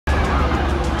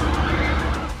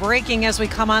Breaking as we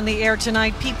come on the air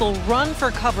tonight, people run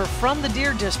for cover from the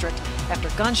Deer District after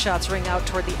gunshots ring out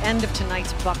toward the end of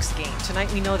tonight's Bucks game.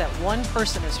 Tonight we know that one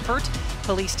person is hurt.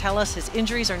 Police tell us his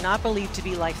injuries are not believed to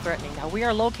be life-threatening. Now, we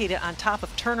are located on top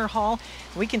of Turner Hall.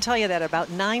 We can tell you that about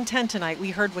 9:10 tonight,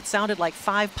 we heard what sounded like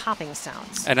 5 popping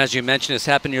sounds. And as you mentioned, this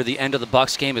happened near the end of the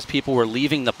Bucks game as people were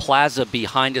leaving the plaza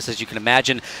behind us. As you can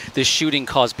imagine, this shooting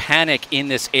caused panic in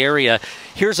this area.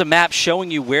 Here's a map showing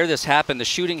you where this happened. The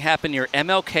shooting happened near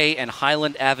MLK and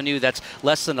Highland Avenue. That's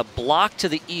less than a block to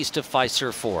the east of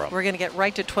Fiserv Forum. We're going to get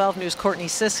right to 12 News' Courtney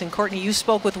Sisk. And Courtney, you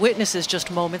spoke with witnesses just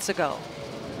moments ago.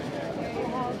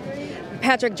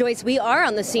 Patrick, Joyce, we are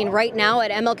on the scene right now at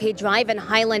MLK Drive and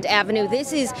Highland Avenue.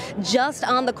 This is just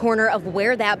on the corner of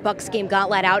where that Bucks game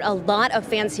got let out. A lot of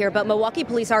fans here, but Milwaukee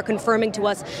police are confirming to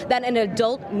us that an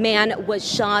adult man was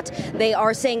shot. They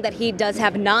are saying that he does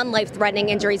have non-life-threatening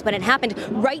injuries, but it happened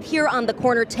right here on the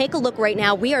corner. Take a look right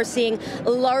now. We are seeing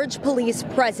large police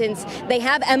presence. They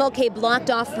have MLK blocked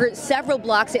off for several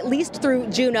blocks, at least through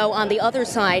Juneau on the other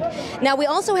side. Now, we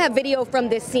also have video from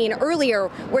this scene earlier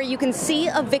where you can see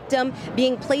a victim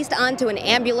being placed onto an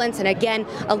ambulance, and again,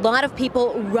 a lot of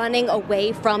people running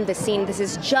away from the scene. This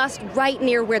is just right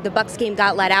near where the Bucks game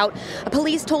got let out.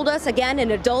 Police told us, again,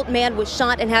 an adult man was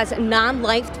shot and has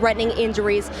non-life-threatening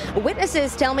injuries.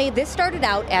 Witnesses tell me this started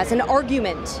out as an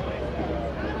argument.